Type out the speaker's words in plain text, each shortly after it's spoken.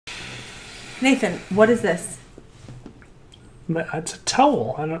Nathan, what is this? It's a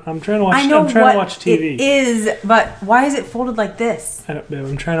towel. I'm trying to watch. I know I'm trying to watch TV. It is, but why is it folded like this? I don't know.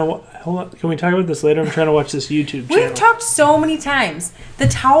 I'm trying to. Hold on. Can we talk about this later? I'm trying to watch this YouTube channel. We've talked so many times. The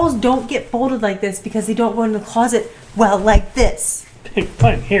towels don't get folded like this because they don't go in the closet well like this. Hey,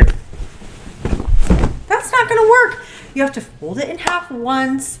 fine. Here. That's not going to work. You have to fold it in half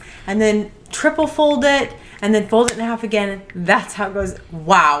once, and then triple fold it, and then fold it in half again. That's how it goes.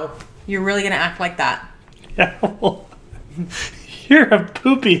 Wow. You're really going to act like that? Yeah. Well, you're a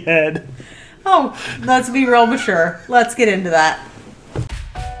poopy head. Oh, let's be real mature. Let's get into that.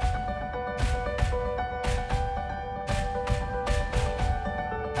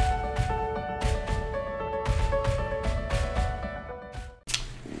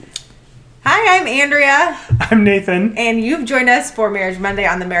 Hi, I'm Andrea. I'm Nathan. And you've joined us for Marriage Monday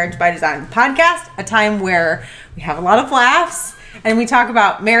on the Marriage by Design podcast, a time where we have a lot of laughs and we talk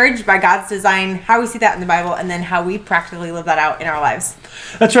about marriage by God's design, how we see that in the Bible, and then how we practically live that out in our lives.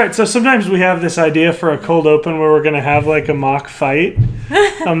 That's right. So sometimes we have this idea for a cold open where we're going to have like a mock fight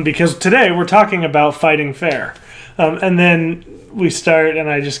because today we're talking about fighting fair. And then we start and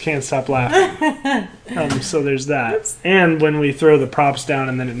I just can't stop laughing. So there's that. Oops. And when we throw the props down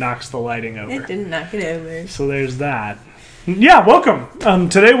and then it knocks the lighting over. It didn't knock it over. So there's that. Yeah, welcome.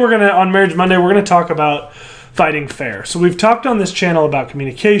 Today on Marriage Monday, we're going to talk about fighting fair. So we've talked on this channel about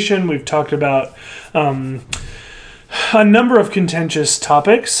communication. We've talked about a number of contentious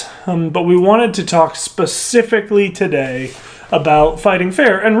topics, but we wanted to talk specifically today about fighting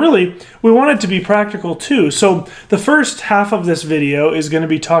fair. And really, we want it to be practical too. So the first half of this video is going to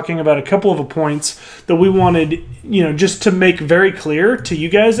be talking about a couple of points that we wanted, just to make very clear to you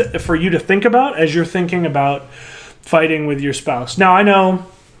guys, for you to think about as you're thinking about fighting with your spouse. Now,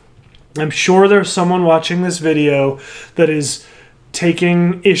 I'm sure there's someone watching this video that is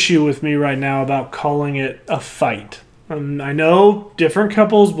taking issue with me right now about calling it a fight. I know different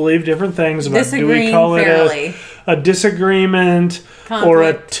couples believe different things about do we call it a disagreement, conflict, or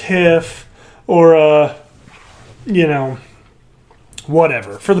a tiff, or a,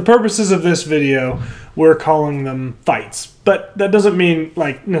 whatever. For the purposes of this video, we're calling them fights. But that doesn't mean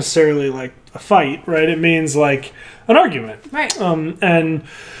necessarily a fight, right? It means an argument. Right. And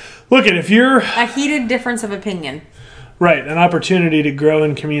look, if you're a heated difference of opinion. Right, an opportunity to grow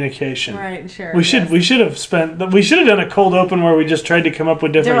in communication. Right, sure. We should have done a cold open where we just tried to come up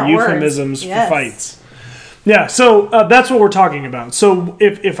with different euphemisms for fights. Yeah, so that's what we're talking about. So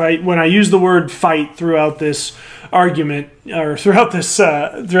when I use the word fight throughout this argument or throughout this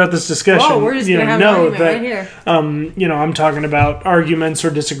discussion, we're just gonna have an argument right here. I'm talking about arguments or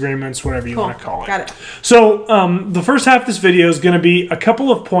disagreements, whatever you want to call it. Got it. So the first half of this video is going to be a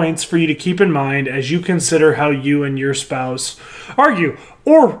couple of points for you to keep in mind as you consider how you and your spouse argue,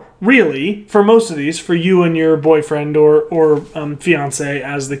 or really, for most of these, for you and your boyfriend or fiance,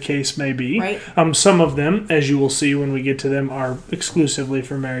 as the case may be. Right. Some of them, as you will see when we get to them, are exclusively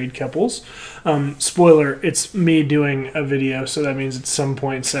for married couples. Spoiler, it's me doing a video, so that means at some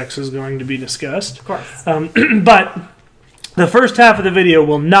point sex is going to be discussed. Of course. But the first half of the video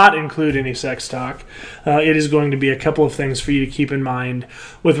will not include any sex talk. It is going to be a couple of things for you to keep in mind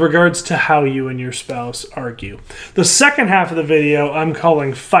with regards to how you and your spouse argue. The second half of the video I'm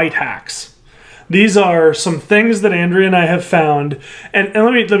calling fight hacks. These are some things that Andrea and I have found. And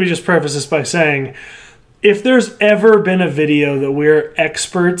let me just preface this by saying, if there's ever been a video that we're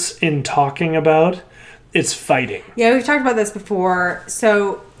experts in talking about, it's fighting. Yeah, we've talked about this before.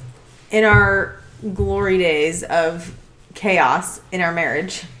 So in our glory days of chaos in our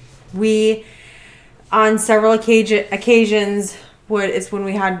marriage, we on several occasions it's when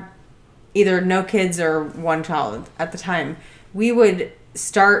we had either no kids or one child at the time, we would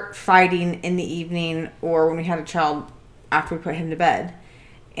start fighting in the evening or when we had a child after we put him to bed,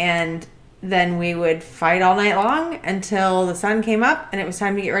 and then we would fight all night long until the sun came up and it was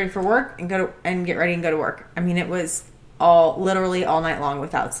time to get ready for work and go to work. I mean, it was literally all night long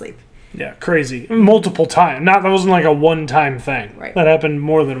without sleep. Yeah, crazy. Multiple times. That wasn't a one-time thing. Right. That happened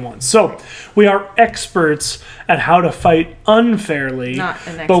more than once. So we are experts at how to fight unfairly,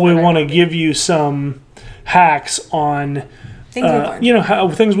 but we want to give you some hacks on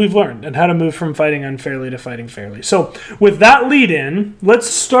things we've learned and how to move from fighting unfairly to fighting fairly. So with that lead in, let's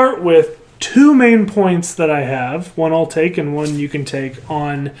start with two main points that I have. One I'll take and one you can take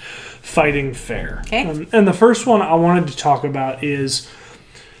on fighting fair. Okay. And the first one I wanted to talk about is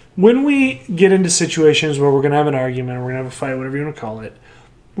when we get into situations where we're going to have an argument or we're going to have a fight, whatever you want to call it,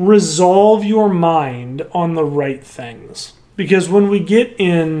 resolve your mind on the right things. Because when we get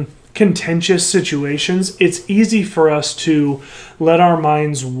in contentious situations, it's easy for us to let our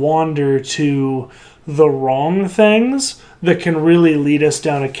minds wander to the wrong things that can really lead us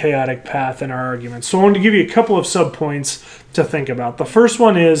down a chaotic path in our arguments. So I wanted to give you a couple of subpoints to think about. The first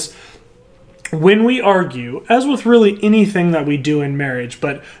one is, when we argue, as with really anything that we do in marriage,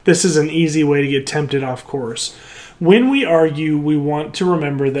 but this is an easy way to get tempted off course. When we argue, we want to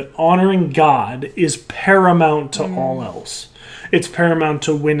remember that honoring God is paramount to all else. It's paramount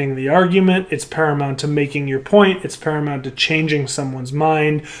to winning the argument. It's paramount to making your point. It's paramount to changing someone's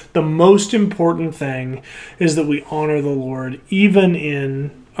mind. The most important thing is that we honor the Lord even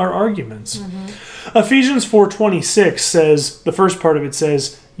in our arguments. Ephesians 4:26 says, the first part of it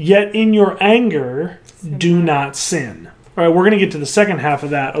says, "Yet in your anger, do not sin." All right, we're going to get to the second half of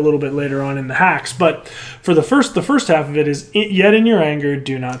that a little bit later on in the hacks, but for the first half of it is, "Yet in your anger,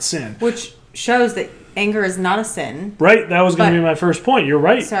 do not sin." Which shows that anger is not a sin. Right, that was going to be my first point. You're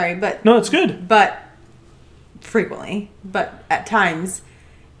right. Sorry, but... No, it's good. But frequently, but at times,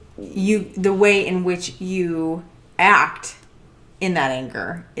 the way in which you act in that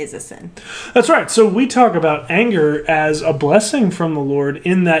anger is a sin. That's right. So we talk about anger as a blessing from the Lord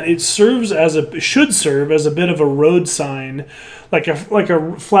in that it should serve as a bit of a road sign, like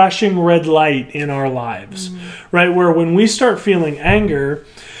a flashing red light in our lives, right? Where when we start feeling anger,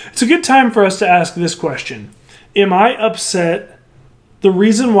 it's a good time for us to ask this question: am I upset? The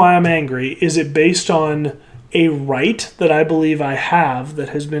reason why I'm angry, is it based on a right that I believe I have that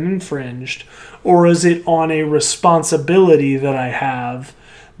has been infringed, or is it on a responsibility that I have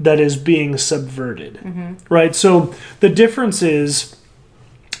that is being subverted? Right? So the difference is,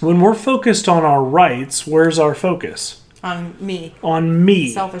 when we're focused on our rights, where's our focus? On me. On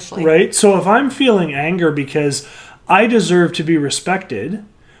me. Selfishly. Right? So if I'm feeling anger because I deserve to be respected,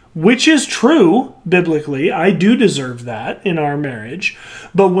 which is true biblically, I do deserve that in our marriage,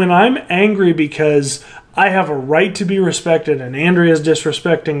 but when I'm angry because I have a right to be respected and Andrea's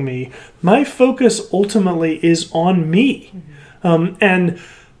disrespecting me, my focus ultimately is on me. And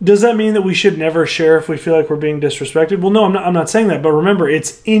does that mean that we should never share if we feel like we're being disrespected? Well, no, I'm not saying that. But remember,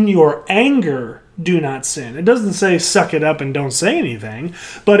 it's in your anger, do not sin. It doesn't say suck it up and don't say anything.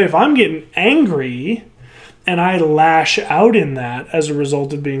 But if I'm getting angry and I lash out in that as a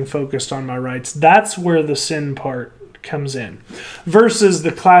result of being focused on my rights, that's where the sin part comes in. Versus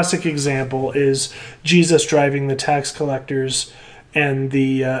the classic example is Jesus driving the tax collectors and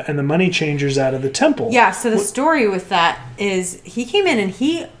the money changers out of the temple. Yeah, so the story with that is he came in and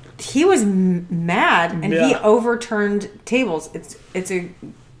he was mad and he overturned tables.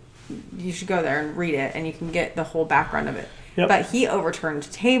 You should go there and read it and you can get the whole background of it. Yep. But he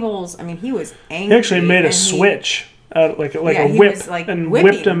overturned tables. I mean, he was angry. He actually made a switch, like a whip, and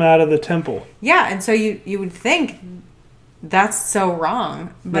whipped him out of the temple. Yeah, and so you would think that's so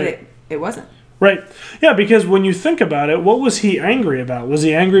wrong, but it wasn't. Right. Yeah, because when you think about it, what was he angry about? Was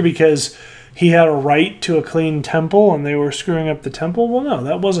he angry because he had a right to a clean temple and they were screwing up the temple? Well, no,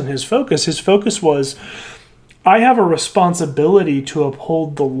 that wasn't his focus. His focus was, I have a responsibility to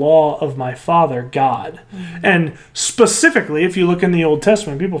uphold the law of my Father, God. And specifically, if you look in the Old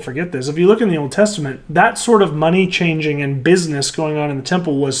Testament, people forget this, if you look in the Old Testament, that sort of money changing and business going on in the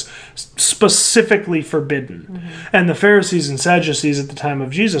temple was specifically forbidden. And the Pharisees and Sadducees at the time of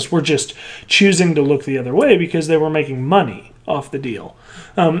Jesus were just choosing to look the other way because they were making money off the deal.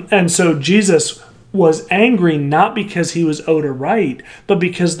 And so Jesus was angry not because he was owed a right, but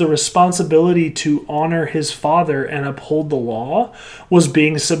because the responsibility to honor his Father and uphold the law was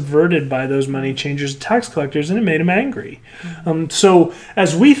being subverted by those money changers and tax collectors, and it made him angry. So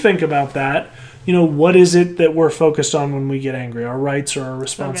as we think about that, what is it that we're focused on when we get angry? Our rights or our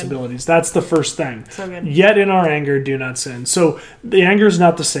responsibilities? So that's the first thing. So good. Yet in our anger, do not sin. So the anger is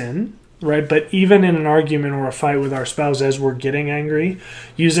not the sin. Right, but even in an argument or a fight with our spouse as we're getting angry,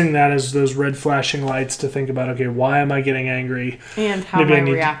 using that as those red flashing lights to think about, okay, why am I getting angry? And how am I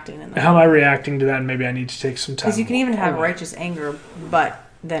reacting? How am I reacting to that? And maybe I need to take some time. Because you can even have righteous anger, but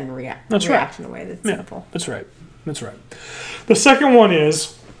then react in a way that's sinful. That's right. The second one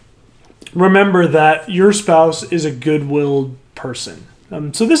is, remember that your spouse is a good-willed person.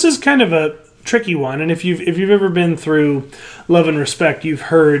 So this is kind of a tricky one, and if you've ever been through Love and Respect, you've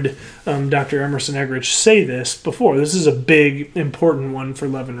heard Dr. Emerson Eggerichs say this before. This is a big, important one for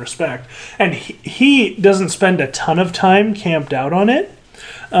Love and Respect, and he doesn't spend a ton of time camped out on it,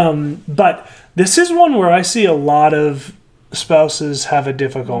 but this is one where I see a lot of spouses have a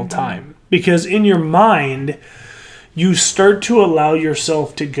difficult time, because in your mind, you start to allow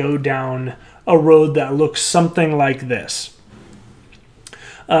yourself to go down a road that looks something like this.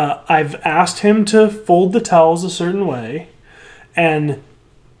 I've asked him to fold the towels a certain way, and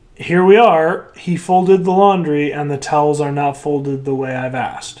here we are. He folded the laundry and the towels are not folded the way I've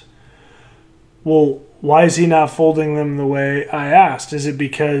asked. Well, why is he not folding them the way I asked? Is it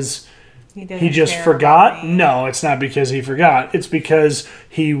because he just forgot? No, it's not because he forgot. It's because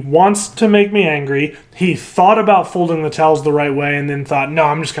he wants to make me angry. He thought about folding the towels the right way and then thought, no,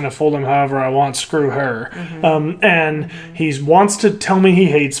 I'm just going to fold them however I want. Screw her. And he wants to tell me he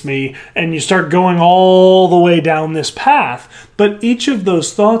hates me. And you start going all the way down this path. But each of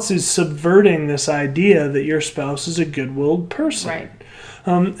those thoughts is subverting this idea that your spouse is a good-willed person. Right.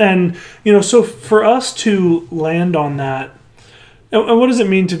 And, so for us to land on that, and what does it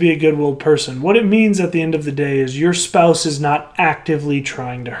mean to be a good-willed person? What it means at the end of the day is your spouse is not actively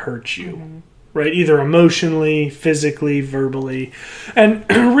trying to hurt you, right? Either emotionally, physically, verbally. And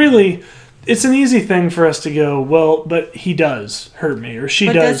really, it's an easy thing for us to go, well, but he does hurt me, or she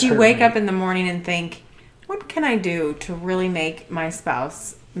does hurt me. But does he wake up in the morning and think, what can I do to really make my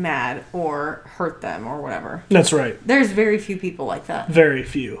spouse mad or hurt them or whatever? That's right. There's very few people like that. Very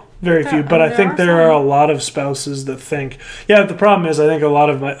few. But I think there are a lot of spouses that think, yeah, the problem is I think a lot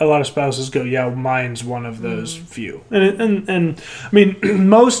of spouses go, yeah, mine's one of those few. And I mean,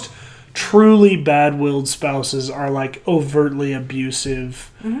 most truly bad-willed spouses are like overtly abusive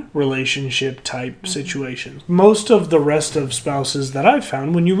relationship type situations. Most of the rest of spouses that I've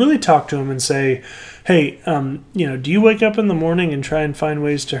found, when you really talk to them and say, hey, do you wake up in the morning and try and find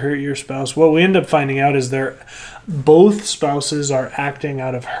ways to hurt your spouse? What we end up finding out is both spouses are acting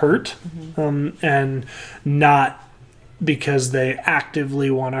out of hurt and not because they actively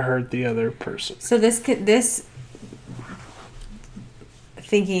want to hurt the other person. So this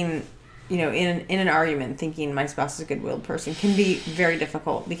thinking, in an argument, thinking my spouse is a good-willed person can be very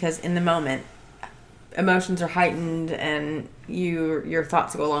difficult because in the moment, emotions are heightened and your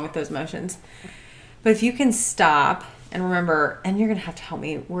thoughts go along with those emotions. But if you can stop and remember, and you're going to have to help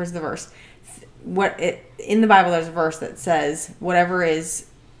me, where's the verse? In the Bible, there's a verse that says, whatever is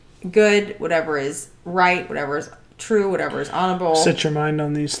good, whatever is right, whatever is true, whatever is honorable. Set your mind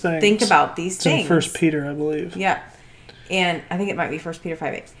on these things. Think about these things. In 1 Peter, I believe. Yeah. And I think it might be 1 Peter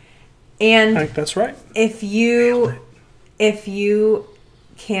 5:8. And I think that's right. If you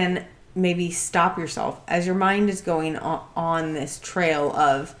can maybe stop yourself as your mind is going on this trail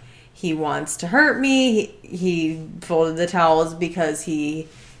of, he wants to hurt me, he folded the towels because he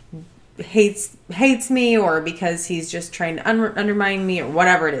hates me, or because he's just trying to undermine me, or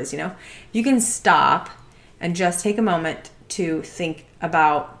whatever it is, you can stop and just take a moment to think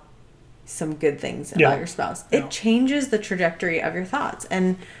about some good things about your spouse. It changes the trajectory of your thoughts,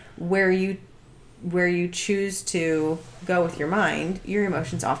 and where you choose to go with your mind, your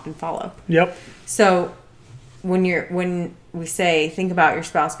emotions often follow. Yep. So when we say think about your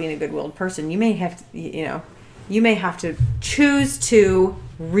spouse being a good-willed person, you may have to choose to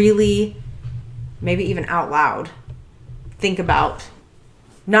really, maybe even out loud, think about,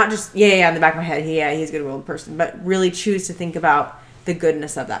 not just in the back of my head, he's a good-willed person, but really choose to think about the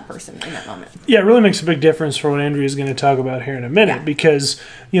goodness of that person in that moment. Yeah, it really makes a big difference for what Andrea is going to talk about here in a minute, because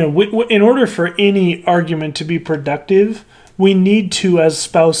in order for any argument to be productive, we need to, as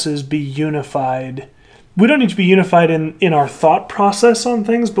spouses, be unified. We don't need to be unified in our thought process on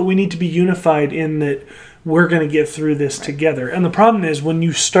things, but we need to be unified in that we're going to get through this together. And the problem is when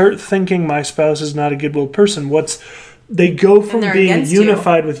you start thinking my spouse is not a good-willed person, they go from being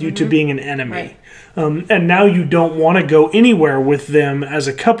unified with you to being an enemy. Right. And now you don't want to go anywhere with them as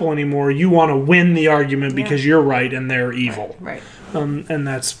a couple anymore. You want to win the argument because you're right and they're evil. Right. And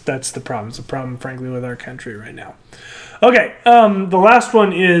that's the problem. It's a problem, frankly, with our country right now. Okay, the last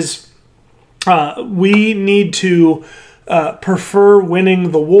one is we need to prefer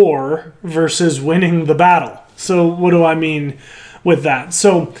winning the war versus winning the battle. So what do I mean with that?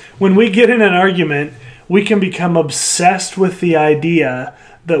 So when we get in an argument, we can become obsessed with the idea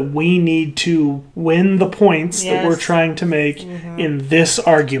that we need to win the points that we're trying to make in this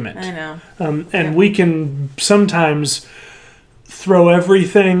argument. I know. And we can sometimes throw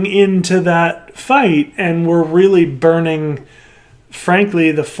everything into that fight, and we're really burning,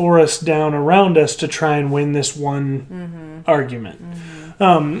 frankly, the forest down around us to try and win this one argument.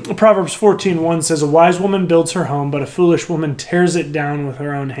 Proverbs 14:1 says, "A wise woman builds her home, but a foolish woman tears it down with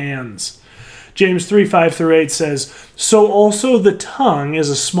her own hands." James 3:5-8 says, "So also the tongue is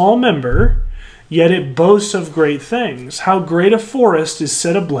a small member, yet it boasts of great things. How great a forest is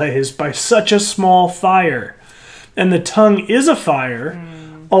set ablaze by such a small fire. And the tongue is a fire,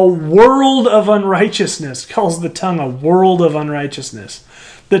 a world of unrighteousness." Calls the tongue a world of unrighteousness.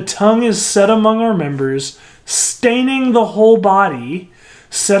 "The tongue is set among our members, staining the whole body,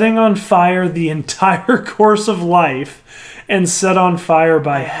 setting on fire the entire course of life, and set on fire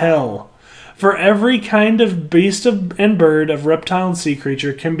by hell. For every kind of beast and bird, of reptile and sea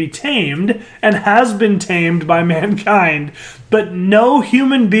creature can be tamed and has been tamed by mankind, but no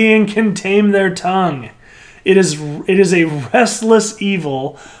human being can tame their tongue. It is a restless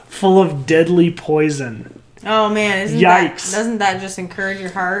evil full of deadly poison. Oh man, doesn't that just encourage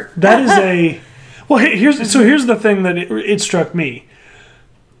your heart? That is a... Well, here's the thing that it struck me.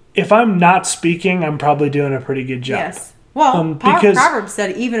 If I'm not speaking, I'm probably doing a pretty good job. Yes. Well, because Proverbs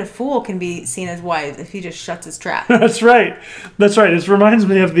said even a fool can be seen as wise if he just shuts his trap. That's right. It reminds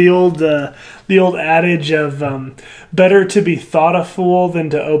me of the old adage of better to be thought a fool than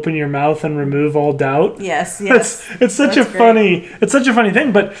to open your mouth and remove all doubt. Yes. It's such a funny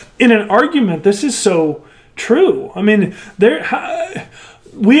thing. But in an argument, this is so true. I mean,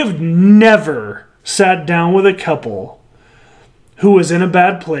 we have never sat down with a couple who was in a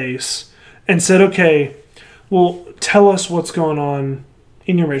bad place and said, okay, well, tell us what's going on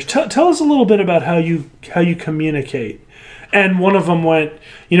in your marriage. Tell us a little bit about how you communicate. And one of them went,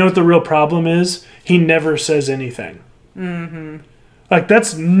 you know what the real problem is? He never says anything. Mm-hmm. Like,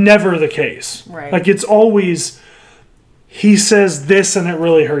 that's never the case. Right. Like, it's always, he says this and it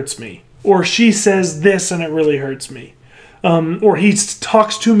really hurts me. Or she says this and it really hurts me. Or he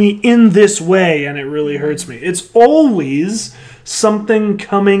talks to me in this way and it really hurts me. It's always something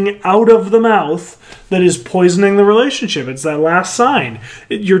coming out of the mouth that is poisoning the relationship. It's that last sign.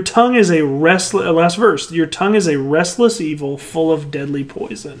 Your tongue is last verse. Your tongue is a restless evil full of deadly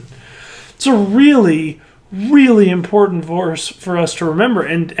poison. It's a really, really important verse for us to remember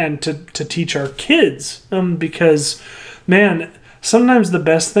and to teach our kids. Because, man, sometimes the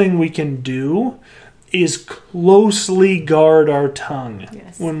best thing we can do is closely guard our tongue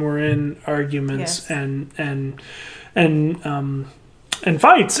when we're in arguments and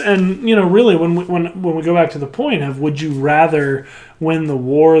fights. And really, when we go back to the point of would you rather win the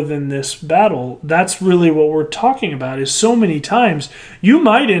war than this battle, that's really what we're talking about. Is so many times you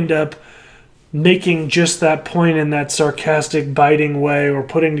might end up making just that point in that sarcastic, biting way, or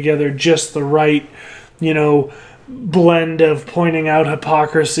putting together just the right, blend of pointing out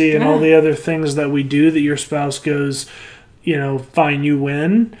hypocrisy and all the other things that we do that your spouse goes, fine, you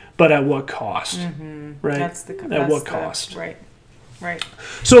win, but at what cost? Mm-hmm. Right? At what cost? Right.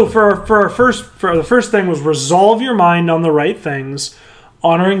 So for the first thing was resolve your mind on the right things.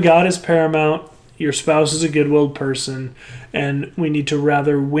 Honoring God is paramount. Your spouse is a good-willed person, and we need to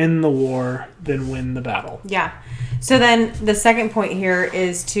rather win the war than win the battle. Yeah. So then the second point here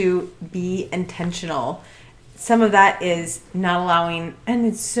is to be intentional. Some of that is not allowing, and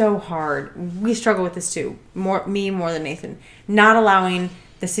it's so hard. We struggle with this too. Me more than Nathan. Not allowing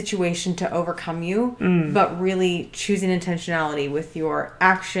the situation to overcome you, but really choosing intentionality with your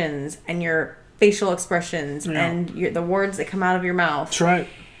actions and your facial expressions and the words that come out of your mouth. That's right.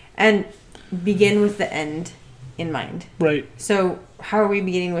 And begin with the end in mind. Right. So how are we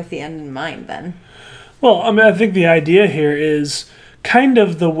beginning with the end in mind then? Well, I mean, I think the idea here is kind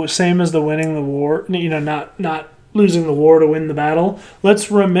of the same as the winning the war, not losing the war to win the battle. Let's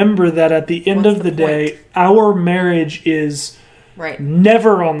remember that at the end of the day, our marriage is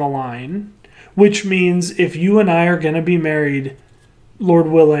never on the line, which means if you and I are going to be married, Lord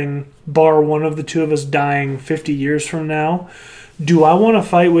willing, bar one of the two of us dying 50 years from now, do I want to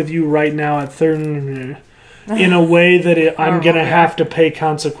fight with you right now at 30 in a way that I'm going to have to pay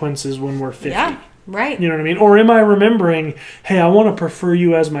consequences when we're 50? Yeah. Right. You know what I mean? Or am I remembering, hey, I want to prefer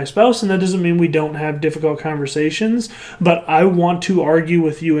you as my spouse, and that doesn't mean we don't have difficult conversations, but I want to argue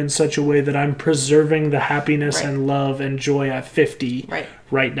with you in such a way that I'm preserving the happiness and love and joy at 50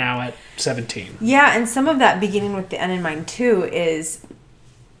 right now at 17. Yeah, and some of that beginning with the end in mind too is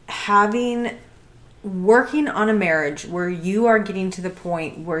working on a marriage where you are getting to the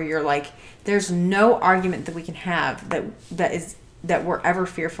point where you're like, there's no argument that we can have that we're ever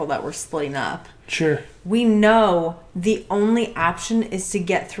fearful that we're splitting up. Sure. We know the only option is to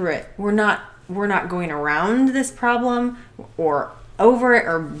get through it. We're not going around this problem or over it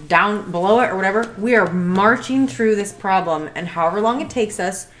or down below it or whatever. We are marching through this problem, and however long it takes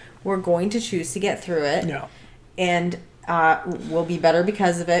us, we're going to choose to get through it. Yeah. And we'll be better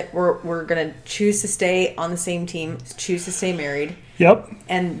because of it. We're going to choose to stay on the same team, choose to stay married. Yep.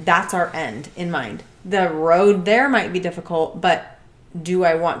 And that's our end in mind. The road there might be difficult, but do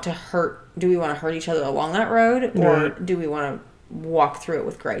we want to hurt each other along that road, or do we want to walk through it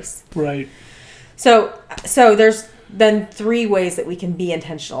with grace? Right. So there's then 3 ways that we can be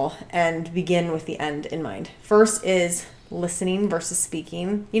intentional and begin with the end in mind. First is listening versus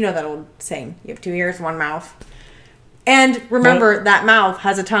speaking. You know that old saying, you have 2 ears, 1 mouth. And remember, that mouth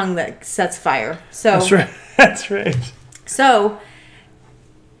has a tongue that sets fire. So That's right. So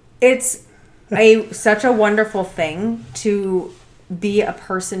it's such a wonderful thing to be a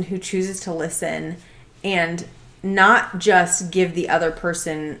person who chooses to listen and not just give the other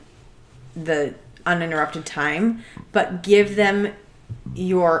person the uninterrupted time, but give them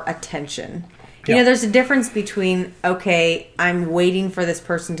your attention. You know, there's a difference between, okay, I'm waiting for this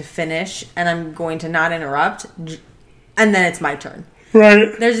person to finish and I'm going to not interrupt, and then it's my turn.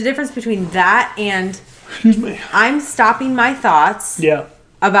 Right. There's a difference between that and Excuse me. I'm stopping my thoughts Yeah.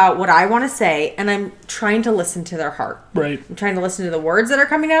 about what I want to say, and I'm trying to listen to their heart. Right. I'm trying to listen to the words that are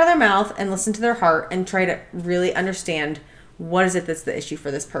coming out of their mouth and listen to their heart and try to really understand what is it that's the issue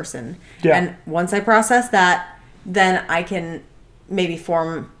for this person. Yeah. And once I process that, then I can maybe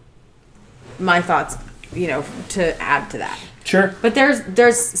form my thoughts, you know, to add to that. Sure. But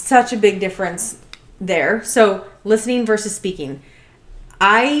there's such a big difference there. So listening versus speaking.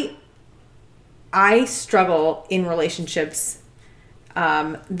 I struggle in relationships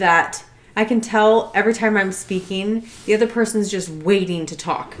that I can tell every time I'm speaking, the other person's just waiting to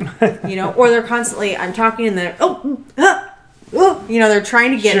talk, you know, or they're constantly, I'm talking and they're, you know, they're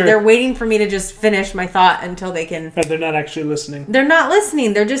trying to get, Sure. they're waiting for me to just finish my thought until they can. But they're not actually listening. They're not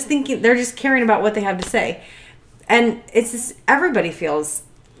listening. They're just thinking, they're just caring about what they have to say. And it's just, everybody feels,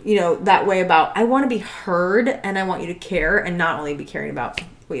 you know, that way about, I want to be heard and I want you to care and not only be caring about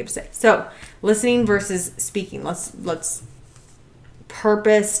what you have to say. So listening versus speaking. Let's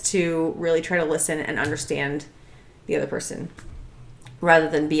purpose to really try to listen and understand the other person rather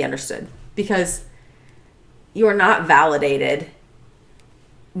than be understood, because you are not validated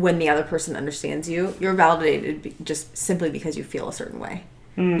when the other person understands you. You're validated just simply because you feel a certain way.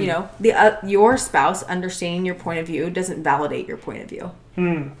 You know, your spouse understanding your point of view doesn't validate your point of view.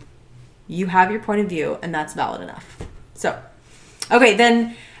 You have your point of view, and that's valid enough. So, okay,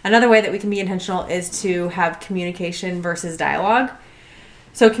 then another way that we can be intentional is to have communication versus dialogue.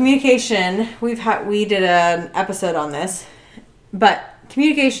 So communication, we did an episode on this, but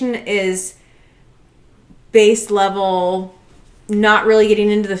communication is base level, not really getting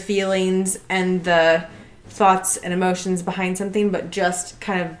into the feelings and the thoughts and emotions behind something, but just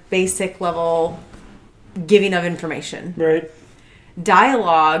kind of basic level giving of information. Right.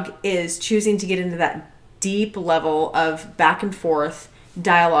 Dialogue is choosing to get into that deep level of back and forth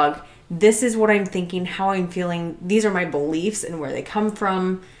dialogue. This is what I'm thinking, how I'm feeling. These are my beliefs and where they come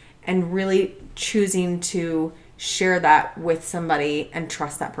from, and really choosing to share that with somebody and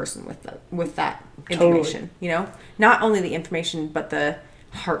trust that person with that information. Totally. You know, not only the information but the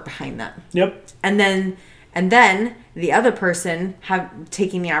heart behind that. Yep. And then the other person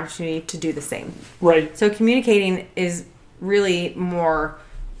taking the opportunity to do the same. Right. So communicating is really more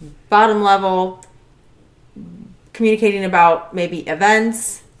bottom level, communicating about maybe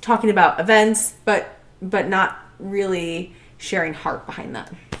events, talking about events, but not really sharing heart behind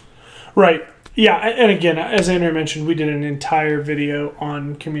that. Right. Yeah, and again, as Andrea mentioned, we did an entire video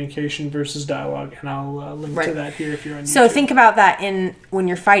on communication versus dialogue, and I'll link to that here if you're on YouTube. So think about that when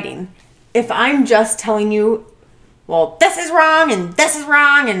you're fighting. If I'm just telling you, well, this is wrong and blah,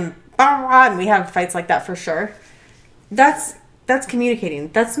 blah, blah, and we have fights like that for sure, that's communicating.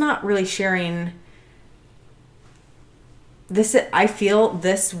 That's not really sharing. I feel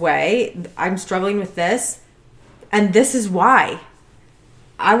this way. I'm struggling with this, and this is why.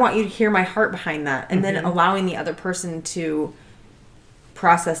 I want you to hear my heart behind that, and then allowing the other person to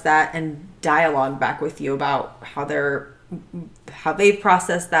process that and dialogue back with you about how they've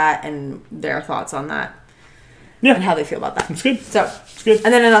processed that and their thoughts on that. Yeah. And how they feel about that. That's good. So, it's good.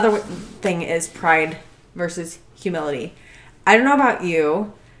 And then another thing is pride versus humility. I don't know about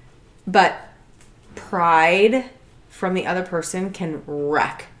you, but pride from the other person can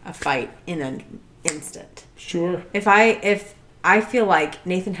wreck a fight in an instant. Sure. If I feel like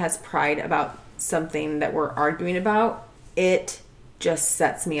Nathan has pride about something that we're arguing about, it just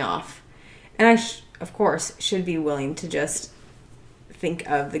sets me off. And I, of course, should be willing to just think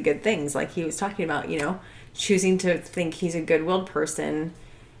of the good things like he was talking about, you know, choosing to think he's a good-willed person.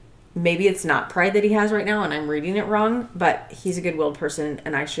 Maybe it's not pride that he has right now and I'm reading it wrong, but he's a good-willed person,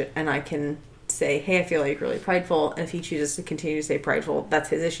 and I can say, hey, I feel like you're really prideful. And if he chooses to continue to stay prideful, that's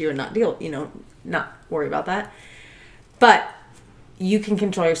his issue, and not worry about that. But you can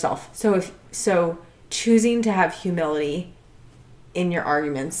control yourself. So choosing to have humility in your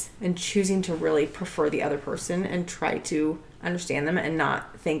arguments and choosing to really prefer the other person and try to understand them and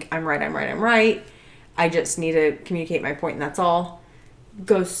not think I'm right. I just need to communicate my point and that's all,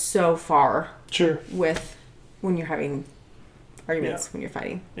 goes so far. Sure. With when you're having arguments, when you're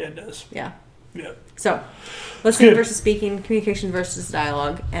fighting. Yeah, it does. Yeah. Yeah. So listening versus speaking, communication versus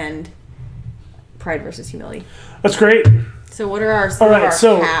dialogue, and pride versus humility. That's great. So what are All right,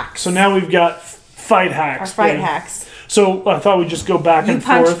 hacks? so now we've got fight hacks. Our fight hacks. So I thought we'd just go back and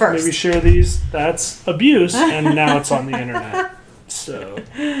punch forth, first. maybe share these. That's abuse, and now it's on the internet. So,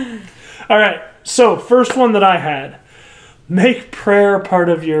 all right. So first one that I had: make prayer part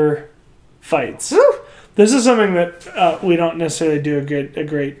of your fights. Woo! This is something that we don't necessarily do a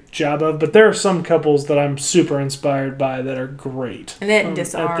great job of, but there are some couples that I'm super inspired by that are great. And it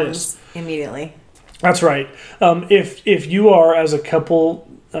disarms immediately. That's right. If you are, as a couple,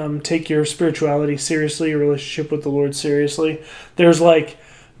 take your spirituality seriously, your relationship with the Lord seriously, there's like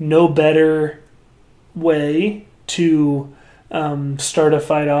no better way to start a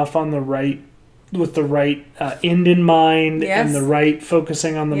fight off on the right, with the right end in mind, Yes. and the right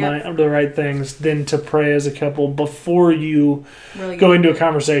focusing on the right things, than to pray as a couple before you Really go into a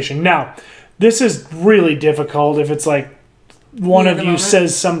conversation. Now, this is really difficult if it's like one of you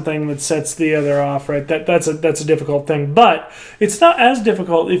says something that sets the other off, right? That's a difficult thing. But it's not as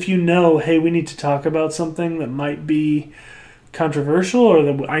difficult if you know, hey, we need to talk about something that might be controversial or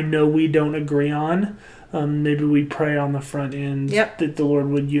that I know we don't agree on. Maybe we pray on the front end that the Lord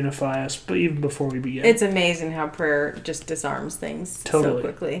would unify us, but even before we begin. It's amazing how prayer just disarms things so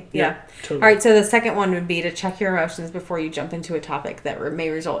quickly. Yeah. Totally. All right, so the second one would be to check your emotions before you jump into a topic that may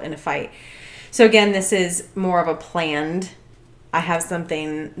result in a fight. So again, this is more of a planned, I have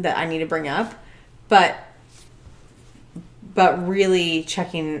something that I need to bring up, but really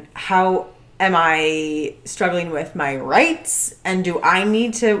checking, how am I struggling with my rights, and do I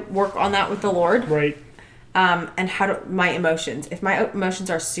need to work on that with the Lord? Right. And how do my emotions, if my emotions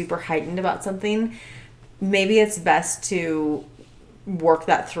are super heightened about something, maybe it's best to work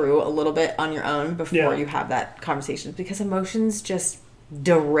that through a little bit on your own before you have that conversation, because emotions just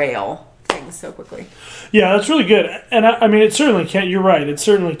derail things so quickly. Yeah, that's really good. And I mean, it certainly can, you're right, it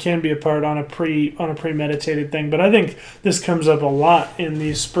certainly can be a part on a premeditated thing, but I think this comes up a lot in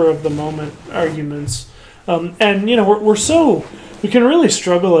these spur of the moment arguments. And you know, we can really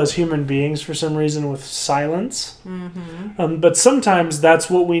struggle as human beings for some reason with silence. Mm-hmm. But sometimes that's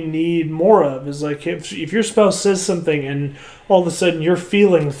what we need more of, is like if your spouse says something and all of a sudden you're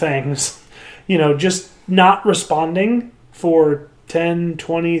feeling things, you know, just not responding for 10,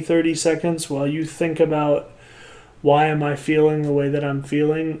 20, 30 seconds while you think about, why am I feeling the way that I'm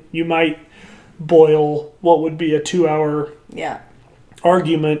feeling? You might boil what would be a 2-hour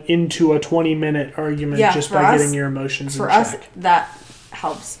argument into a 20-minute argument just by getting your emotions in check. For us, that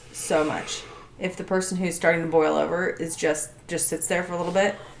helps so much. If the person who's starting to boil over is just sits there for a little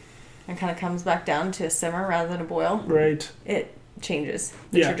bit and kind of comes back down to a simmer rather than a boil, right, it changes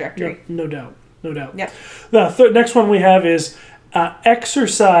the trajectory. No doubt. Yep. The next one we have is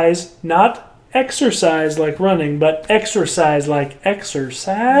exercise, not exercise like running, but exercise like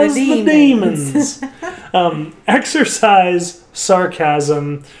exercise the demons. Exercise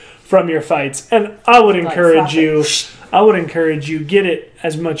sarcasm from your fights, and I would encourage you, get it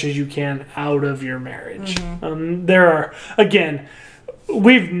as much as you can out of your marriage. Mm-hmm. There are, again,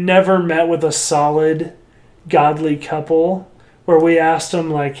 we've never met with a solid godly couple where we asked them,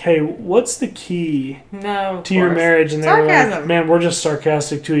 like, hey, what's the key to your marriage? And they were like, man, we're just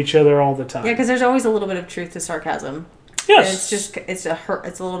sarcastic to each other all the time. Yeah, because there's always a little bit of truth to sarcasm. Yes. And it's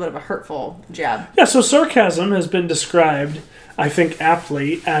a little bit of a hurtful jab. Yeah, so sarcasm has been described, I think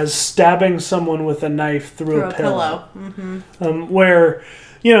aptly, as stabbing someone with a knife through a pillow. Mm-hmm. Where,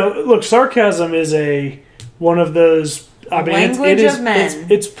 you know, look, sarcasm is one of those, I mean, language of men.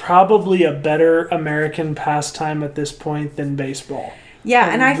 It's probably a better American pastime at this point than baseball.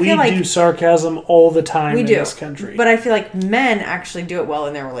 Yeah, and I feel like we do sarcasm all the time in this country. But I feel like men actually do it well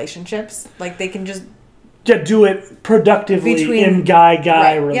in their relationships. Like, they can just do it productively in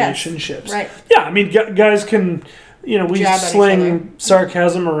guy relationships. Yes, right. Yeah, I mean, guys can, you know, we sling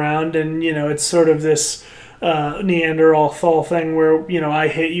sarcasm around, and, you know, it's sort of this Neanderthal thing where, you know, I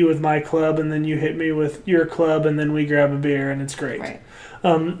hit you with my club and then you hit me with your club and then we grab a beer and it's great. Right.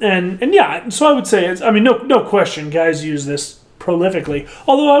 And yeah, so I would say no question, guys use this prolifically.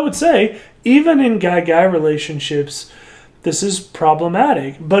 Although I would say even in guy relationships, this is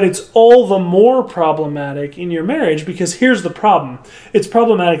problematic, but it's all the more problematic in your marriage, because here's the problem. It's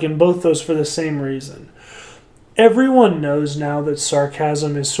problematic in both those for the same reason. Everyone knows now that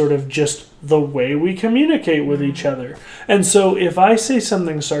sarcasm is sort of just the way we communicate with each other. And so if I say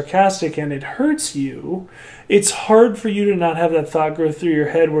something sarcastic and it hurts you, it's hard for you to not have that thought go through your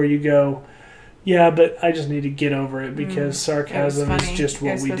head where you go, yeah, but I just need to get over it because sarcasm is just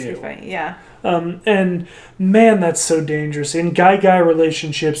what we do. Yeah. And man, that's so dangerous in guy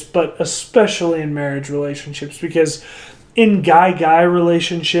relationships, but especially in marriage relationships, because in guy-guy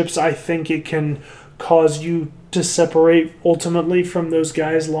relationships, I think it can cause you to separate ultimately from those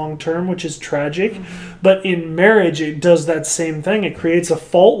guys long term, which is tragic. But in marriage, it does that same thing. It creates a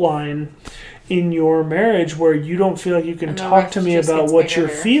fault line in your marriage where you don't feel like you can talk to me about what you're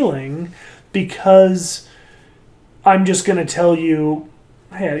feeling because I'm just going to tell you,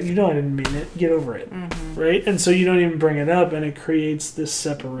 hey, you know I didn't mean it. Get over it. Right? And so you don't even bring it up, and it creates this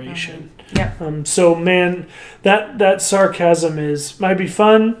separation. So, man, that sarcasm might be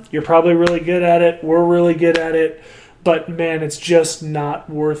fun. You're probably really good at it. We're really good at it. But, man, it's just not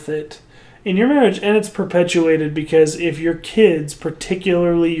worth it in your marriage. And it's perpetuated because if your kids,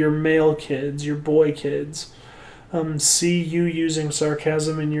 particularly your male kids, your boy kids, see you using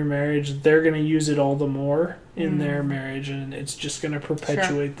sarcasm in your marriage, they're going to use it all the more in their marriage. And it's just going to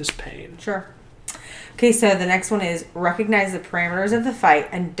perpetuate this pain. Okay, so the next one is recognize the parameters of the fight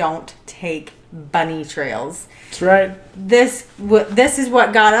and don't take bunny trails. That's right. This is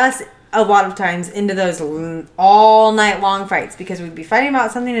what got us a lot of times into those all night long fights because we'd be fighting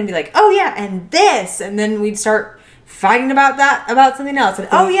about something and be like, oh yeah, and this, and then we'd start fighting about something else, and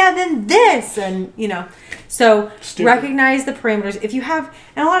oh yeah, then this, and so recognize the parameters. If you have,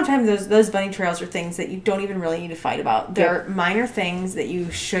 and a lot of times those bunny trails are things that you don't even really need to fight about. They're minor things that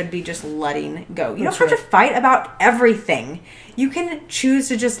you should be just letting go. You don't have to fight about everything. You can choose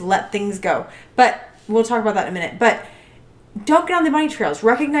to just let things go. But we'll talk about that in a minute. But don't get on the bunny trails.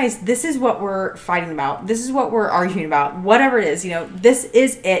 Recognize this is what we're fighting about. This is what we're arguing about. Whatever it is, this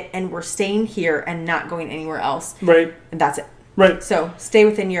is it, and we're staying here and not going anywhere else. Right. And that's it. Right. So stay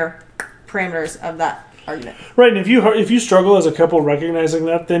within your parameters of that argument. Right, and if you struggle as a couple recognizing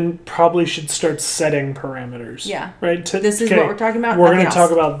that, then probably should start setting parameters. Yeah. Right? This is what we're talking about. We're going to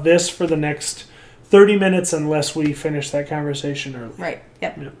talk about this for the next 30 minutes unless we finish that conversation early. Right.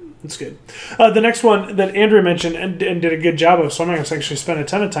 Yep. That's good. The next one that Andrea mentioned and did a good job of, so I'm not going to actually spend a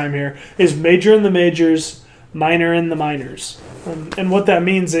ton of time here, is major in the majors, minor in the minors. And what that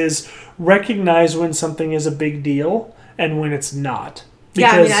means is recognize when something is a big deal and when it's not.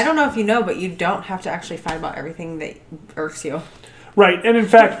 Because, I don't know if you know, but you don't have to actually fight about everything that irks you. Right, and in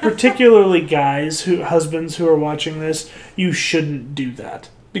fact, particularly husbands who are watching this, you shouldn't do that.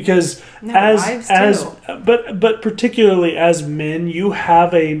 Because but particularly as men, you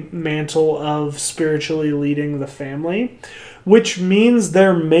have a mantle of spiritually leading the family, which means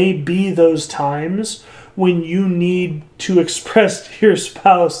there may be those times when you need to express to your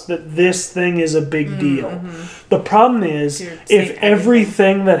spouse that this thing is a big deal. The problem is, if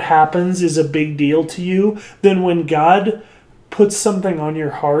everything that happens is a big deal to you, then when God puts something on your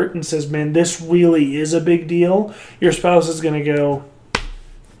heart and says, man, this really is a big deal, your spouse is going to go,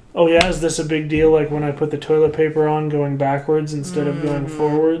 oh yeah, is this a big deal? Like when I put the toilet paper on going backwards instead of going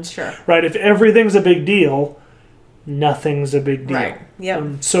forwards? Sure. Right, if everything's a big deal, nothing's a big deal. Right,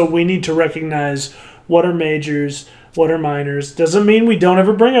 yep. So we need to recognize what are majors, what are minors. Doesn't mean we don't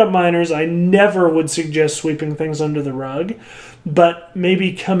ever bring up minors. I never would suggest sweeping things under the rug. But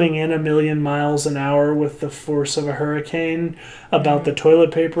maybe coming in 1,000,000 miles an hour with the force of a hurricane about the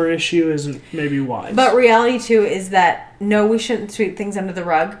toilet paper issue isn't maybe wise. But reality, too, is that, no, we shouldn't sweep things under the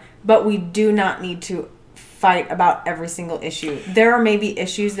rug, but we do not need to fight about every single issue. There are maybe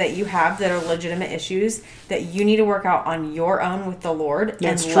issues that you have that are legitimate issues that you need to work out on your own with the Lord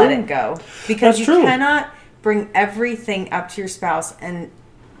and let it go. Because you cannot bring everything up to your spouse and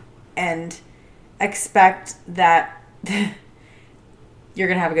expect that you're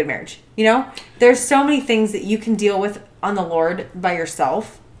going to have a good marriage. There's so many things that you can deal with on the Lord by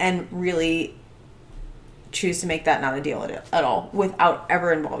yourself and really choose to make that not a deal at all without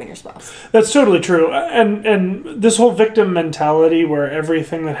ever involving your spouse. That's totally true. And this whole victim mentality where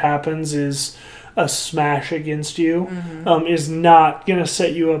everything that happens is a smash against you is not going to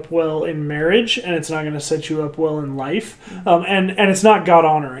set you up well in marriage, and it's not going to set you up well in life. And it's not God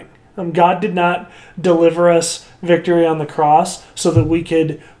honoring. God did not deliver us victory on the cross so that we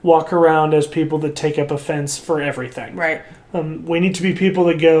could walk around as people that take up offense for everything. Right. We need to be people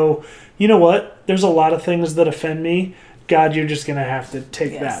that go, you know what? There's a lot of things that offend me. God, you're just going to have to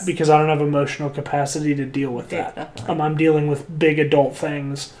take that because I don't have emotional capacity to deal with that. I'm dealing with big adult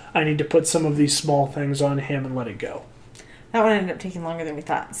things. I need to put some of these small things on him and let it go. That one ended up taking longer than we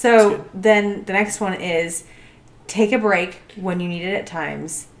thought. So then the next one is take a break when you need it at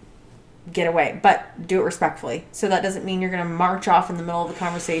times. Get away, but do it respectfully. So that doesn't mean you're going to march off in the middle of the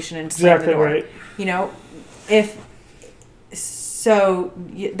conversation and slam the door. Right.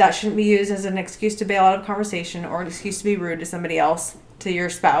 That shouldn't be used as an excuse to bail out of conversation or an excuse to be rude to somebody else, to your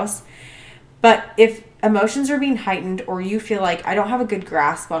spouse. But if emotions are being heightened, or you feel like I don't have a good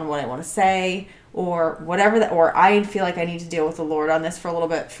grasp on what I want to say, or whatever that, or I feel like I need to deal with the Lord on this for a little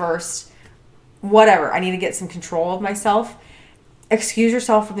bit first, whatever, I need to get some control of myself, excuse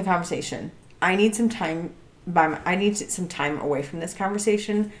yourself from the conversation. I need some time some time away from this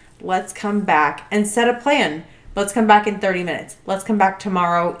conversation. Let's come back and set a plan. Let's come back in 30 minutes. Let's come back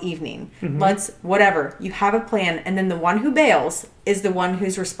tomorrow evening. Let's, whatever. You have a plan, and then the one who bails is the one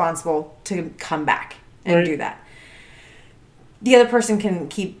who's responsible to come back and do that. The other person can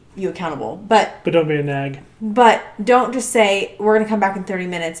keep you accountable, but don't be a nag. But don't just say, we're going to come back in 30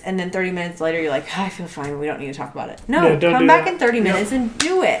 minutes, and then 30 minutes later you're like, I feel fine, we don't need to talk about it. No, come back in 30 minutes and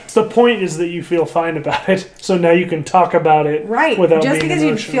do it. The point is that you feel fine about it, so now you can talk about it without just being because emotional.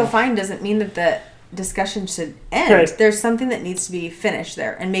 you feel fine doesn't mean that the discussion should end. Right. There's something that needs to be finished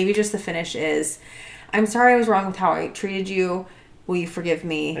there, and maybe just the finish is, I'm sorry I was wrong with how I treated you. Will you forgive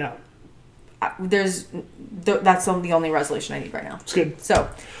me? Yeah. That's the only resolution I need right now. It's good. So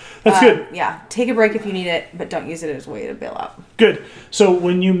that's good. Yeah. Take a break if you need it, but don't use it as a way to bail out. Good. So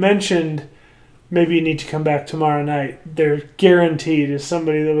when you mentioned maybe you need to come back tomorrow night, they're guaranteed is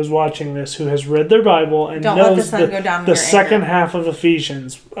somebody that was watching this who has read their Bible and knows the second half of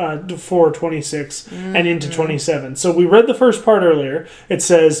Ephesians 4:26 and into 27. So we read the first part earlier. It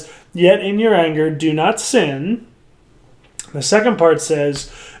says, "Yet in your anger do not sin." The second part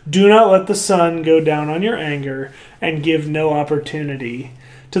says, "Do not let the sun go down on your anger and give no opportunity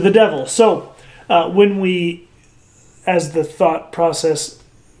to the devil." So when we, as the thought process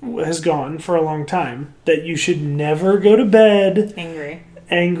has gone for a long time, that you should never go to bed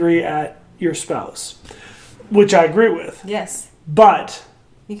angry at your spouse, which I agree with. Yes. But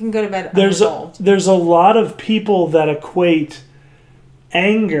you can go to bed unresolved. There's a lot of people that equate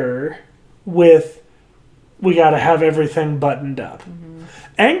anger with we got to have everything buttoned up.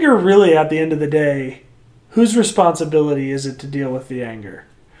 Anger, really, at the end of the day, whose responsibility is it to deal with the anger?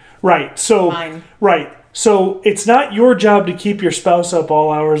 Right. So, mine. Right. So it's not your job to keep your spouse up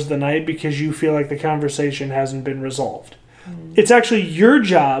all hours of the night because you feel like the conversation hasn't been resolved. It's actually your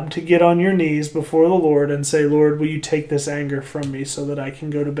job to get on your knees before the Lord and say, Lord, will you take this anger from me so that I can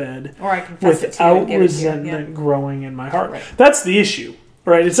go to bed or I confess without resentment growing in my heart. Right. That's the issue.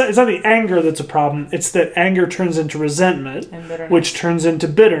 Right, it's not the anger that's a problem. It's that anger turns into resentment, which turns into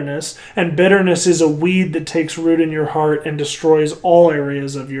bitterness, and bitterness is a weed that takes root in your heart and destroys all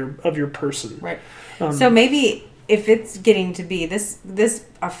areas of your person. Right. So maybe if it's getting to be this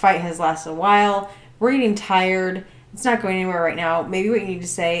fight has lasted a while, we're getting tired, it's not going anywhere right now. Maybe what you need to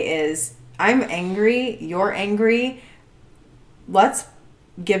say is, I'm angry, you're angry. Let's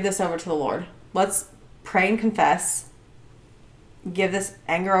give this over to the Lord. Let's pray and confess. Give this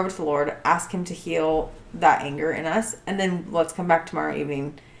anger over to the Lord, ask him to heal that anger in us, and then let's come back tomorrow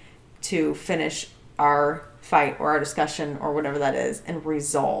evening to finish our fight or our discussion or whatever that is and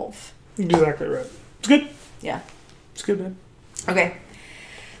resolve. Exactly right. It's good. Yeah. It's good, man. Okay.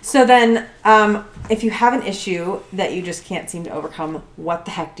 So then, if you have an issue that you just can't seem to overcome, what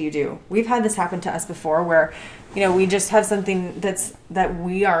the heck do you do? We've had this happen to us before where, we just have something that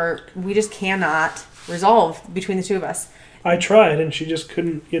we just cannot resolve between the two of us. I tried, and she just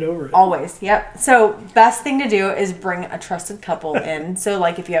couldn't get over it. Always, yep. So best thing to do is bring a trusted couple in. So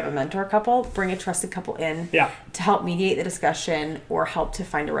like if you have a mentor couple, bring a trusted couple in to help mediate the discussion or help to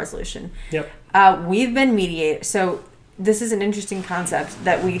find a resolution. Yep. We've been mediated. So this is an interesting concept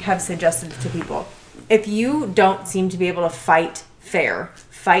that we have suggested to people. If you don't seem to be able to fight fair,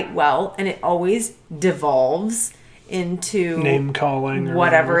 fight well, and it always devolves into name calling or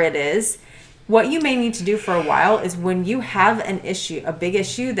whatever it is, what you may need to do for a while is when you have an issue, a big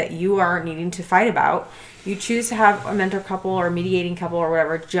issue that you are needing to fight about, you choose to have a mentor couple or a mediating couple or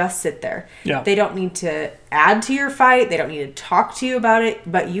whatever, just sit there. Yeah. They don't need to add to your fight. They don't need to talk to you about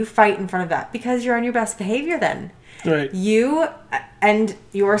it, but you fight in front of that because you're on your best behavior then. Right. You and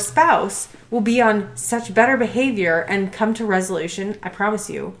your spouse will be on such better behavior and come to resolution, I promise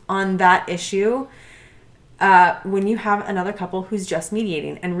you, on that issue when you have another couple who's just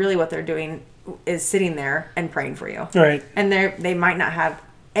mediating. And really what they're doing is sitting there and praying for you. Right. And they might not have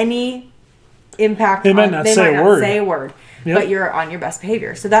any impact. They might not say a word. Yep. But you're on your best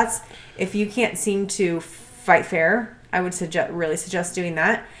behavior. So that's, if you can't seem to fight fair, I would really suggest doing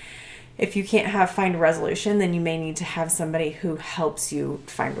that. If you can't find a resolution, then you may need to have somebody who helps you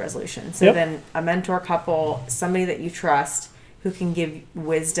find resolution. So then a mentor couple, somebody that you trust, who can give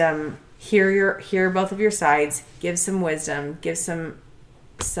wisdom, hear both of your sides, give some wisdom, give some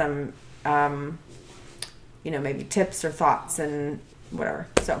maybe tips or thoughts and whatever.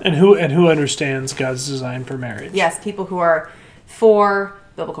 So and who understands God's design for marriage. Yes, people who are for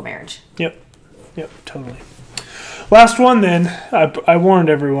biblical marriage. Yep. Yep, totally. Last one then. I warned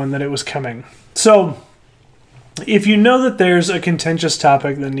everyone that it was coming. So, if you know that there's a contentious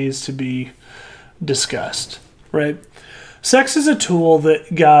topic that needs to be discussed, right? Sex is a tool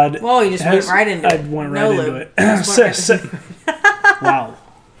that God Whoa, you just went right into it. I went right into it. Wow.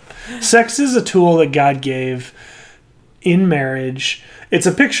 Sex is a tool that God gave in marriage. It's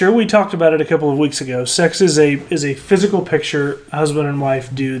a picture. We talked about it a couple of weeks ago. Sex is a physical picture husband and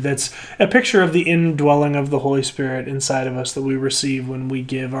wife do. That's a picture of the indwelling of the Holy Spirit inside of us that we receive when we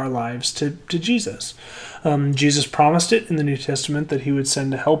give our lives to Jesus. Jesus promised it in the New Testament that he would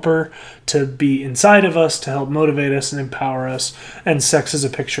send a helper to be inside of us, to help motivate us and empower us, and sex is a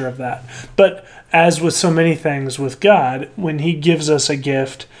picture of that. But as with so many things with God, when he gives us a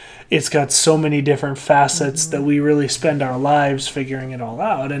gift, it's got so many different facets that we really spend our lives figuring it all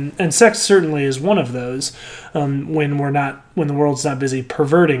out. And sex certainly is one of those. When the world's not busy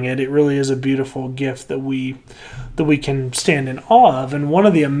perverting it, it really is a beautiful gift that we can stand in awe of. And one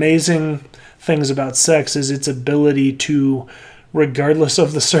of the amazing things about sex is its ability to, regardless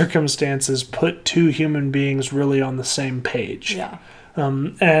of the circumstances, put two human beings really on the same page. Yeah.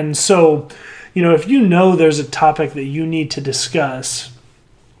 And so, if you know there's a topic that you need to discuss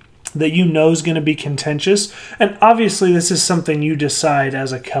that you know is going to be contentious, and obviously this is something you decide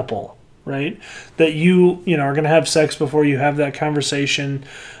as a couple, right? That you are going to have sex before you have that conversation,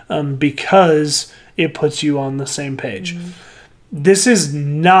 because it puts you on the same page. Mm-hmm. This is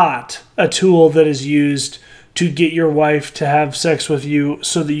not a tool that is used to get your wife to have sex with you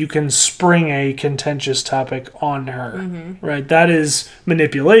so that you can spring a contentious topic on her, right? That is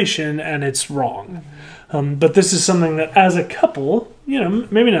manipulation, and it's wrong. But this is something that, as a couple,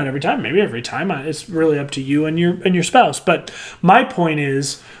 maybe not every time, maybe every time, it's really up to you and your spouse. But my point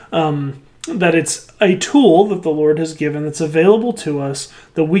is that it's a tool that the Lord has given that's available to us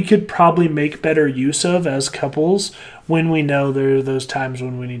that we could probably make better use of as couples when we know there are those times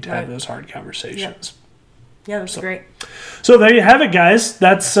when we need to have those hard conversations. Yeah, that's great. So there you have it, guys.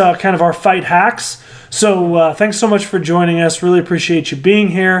 That's kind of our fight hacks. So thanks so much for joining us. Really appreciate you being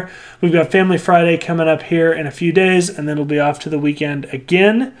here. We've got Family Friday coming up here in a few days, and then we'll be off to the weekend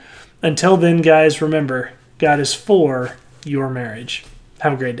again. Until then, guys, remember, God is for your marriage.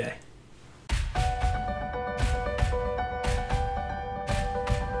 Have a great day.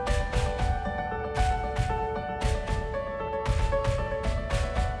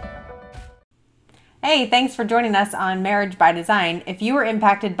 Hey, thanks for joining us on Marriage by Design. If you were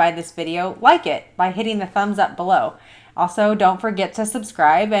impacted by this video, like it by hitting the thumbs up below. Also, don't forget to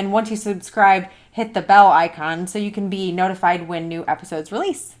subscribe, and once you subscribe, hit the bell icon so you can be notified when new episodes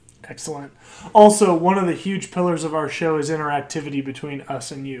release. Excellent. Also, one of the huge pillars of our show is interactivity between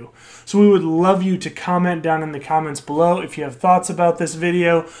us and you. So we would love you to comment down in the comments below if you have thoughts about this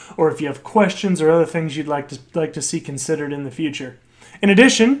video, or if you have questions or other things you'd like to see considered in the future. In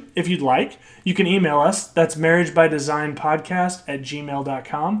addition, if you'd like, you can email us. That's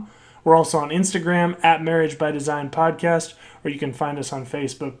marriagebydesignpodcast@gmail.com. We're also on Instagram @marriagebydesignpodcast, or you can find us on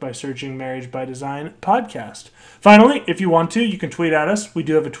Facebook by searching Marriage by Design Podcast. Finally, if you want to, you can tweet at us. We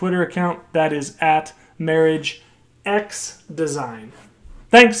do have a Twitter account that is @MarriageXDesign.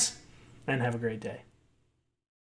 Thanks, and have a great day.